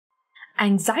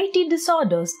Anxiety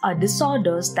disorders are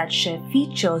disorders that share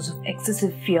features of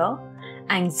excessive fear,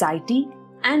 anxiety,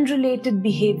 and related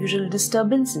behavioral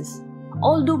disturbances.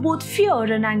 Although both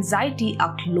fear and anxiety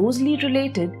are closely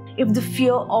related, if the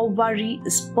fear or worry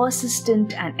is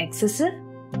persistent and excessive,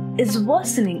 is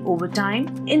worsening over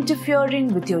time,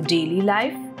 interfering with your daily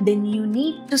life, then you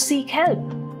need to seek help.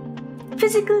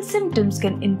 Physical symptoms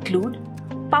can include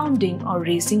pounding or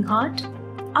racing heart,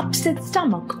 upset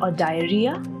stomach or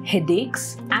diarrhea,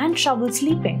 headaches, and trouble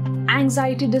sleeping.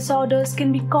 Anxiety disorders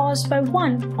can be caused by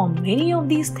one or many of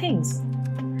these things.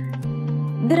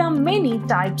 There are many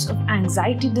types of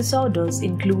anxiety disorders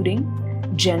including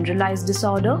generalized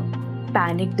disorder,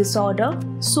 panic disorder,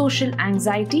 social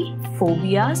anxiety,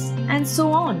 phobias, and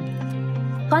so on.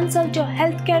 Consult your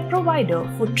healthcare provider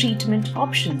for treatment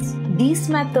options. These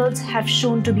methods have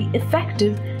shown to be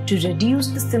effective to reduce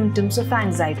the symptoms of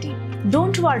anxiety.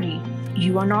 Don't worry,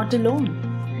 you are not alone.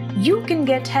 You can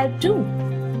get help too.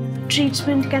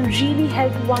 Treatment can really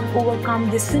help one overcome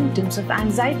the symptoms of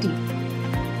anxiety.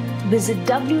 Visit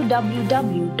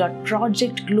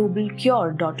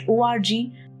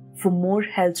www.projectglobalcure.org for more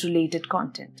health-related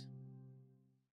content.